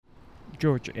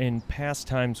George, in past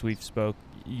times we've spoke,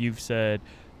 you've said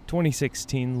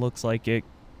 2016 looks like it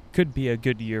could be a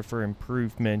good year for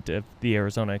improvement of the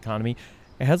Arizona economy.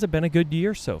 Has it been a good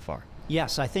year so far?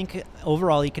 Yes, I think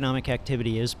overall economic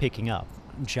activity is picking up.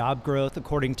 Job growth,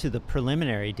 according to the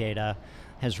preliminary data,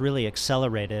 has really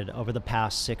accelerated over the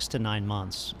past 6 to 9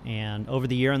 months. And over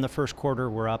the year in the first quarter,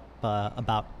 we're up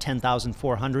about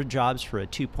 10,400 jobs for a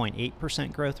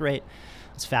 2.8% growth rate.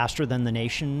 It's faster than the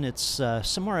nation. It's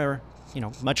somewhere,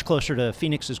 much closer to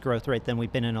Phoenix's growth rate than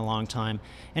we've been in a long time.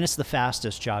 And it's the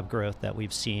fastest job growth that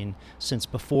we've seen since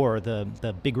before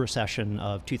the big recession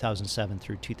of 2007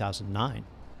 through 2009.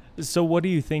 So what do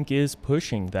you think is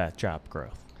pushing that job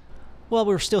growth? Well,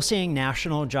 we're still seeing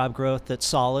national job growth that's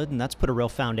solid, and that's put a real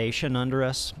foundation under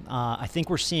us. I think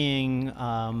we're seeing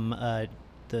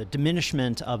the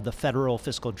diminishment of the federal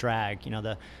fiscal drag,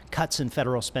 the cuts in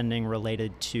federal spending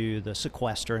related to the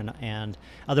sequester and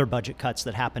other budget cuts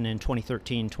that happened in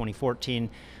 2013, 2014.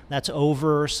 That's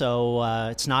over, so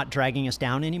it's not dragging us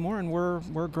down anymore, and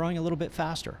we're growing a little bit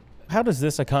faster. How does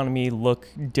this economy look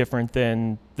different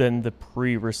than the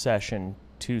pre-recession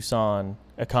Tucson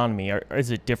economy?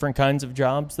 Is it different kinds of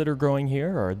jobs that are growing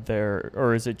here,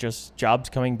 or is it just jobs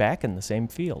coming back in the same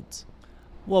fields?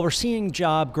 Well, we're seeing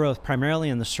job growth primarily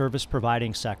in the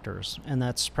service-providing sectors, and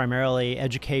that's primarily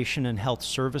education and health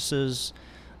services,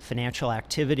 financial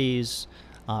activities,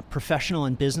 professional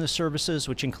and business services,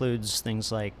 which includes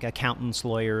things like accountants,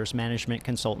 lawyers, management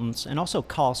consultants, and also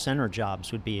call center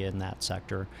jobs would be in that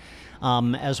sector,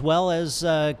 as well as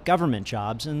government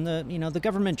jobs. And the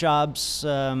government jobs,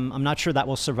 I'm not sure that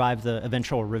will survive the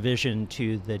eventual revision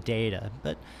to the data,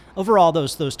 but overall,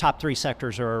 those top three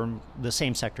sectors are the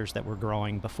same sectors that were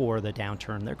growing before the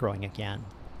downturn. They're growing again.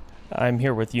 I'm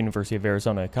here with University of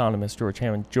Arizona economist George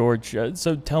Hammond. George,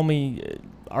 so tell me,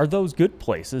 are those good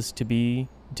places to be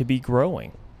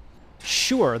growing?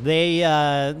 Sure.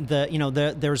 There's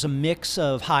a mix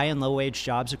of high and low wage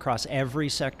jobs across every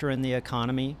sector in the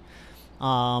economy.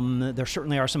 There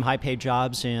certainly are some high-paid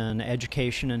jobs in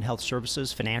education and health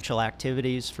services, financial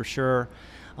activities for sure.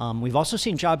 We've also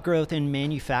seen job growth in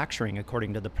manufacturing,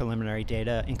 according to the preliminary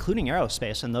data, including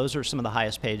aerospace, and those are some of the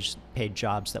highest paid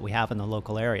jobs that we have in the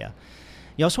local area.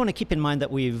 You also want to keep in mind that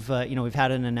we've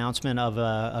had an announcement of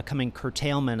a coming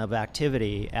curtailment of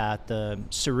activity at the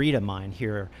Cerrita mine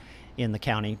here in the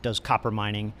county, does copper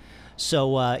mining.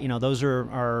 So those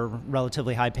are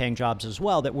relatively high-paying jobs as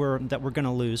well that we're going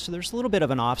to lose. So there's a little bit of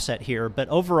an offset here, but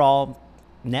overall,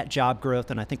 net job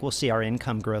growth, and I think we'll see our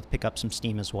income growth pick up some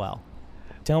steam as well.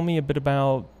 Tell me a bit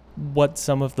about what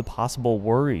some of the possible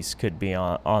worries could be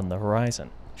on the horizon.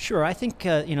 Sure. I think,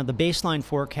 the baseline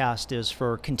forecast is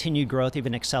for continued growth,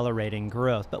 even accelerating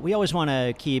growth. But we always want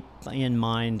to keep in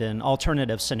mind an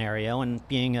alternative scenario. And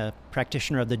being a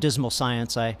practitioner of the dismal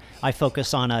science, I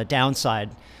focus on a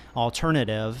downside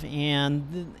alternative.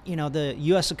 And, the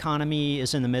U.S. economy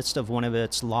is in the midst of one of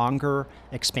its longer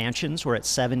expansions. We're at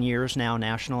 7 years now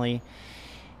nationally.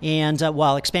 And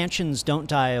while expansions don't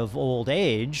die of old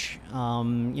age,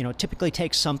 it typically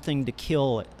takes something to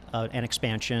kill an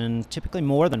expansion, typically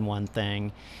more than one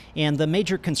thing. And the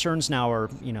major concerns now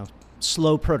are,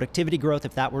 slow productivity growth.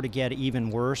 If that were to get even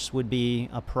worse, would be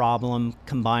a problem,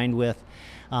 combined with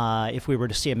if we were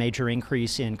to see a major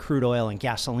increase in crude oil and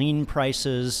gasoline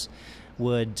prices,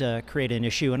 would create an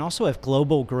issue. And also if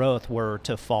global growth were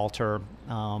to falter,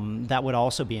 that would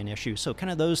also be an issue. So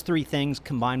kind of those three things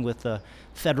combined with the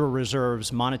Federal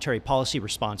Reserve's monetary policy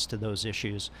response to those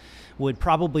issues would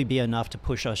probably be enough to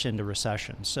push us into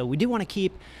recession. So we do want to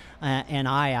keep an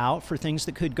eye out for things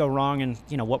that could go wrong. And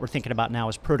what we're thinking about now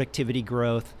is productivity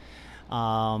growth,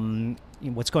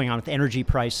 what's going on with energy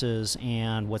prices,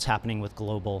 and what's happening with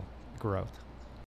global growth.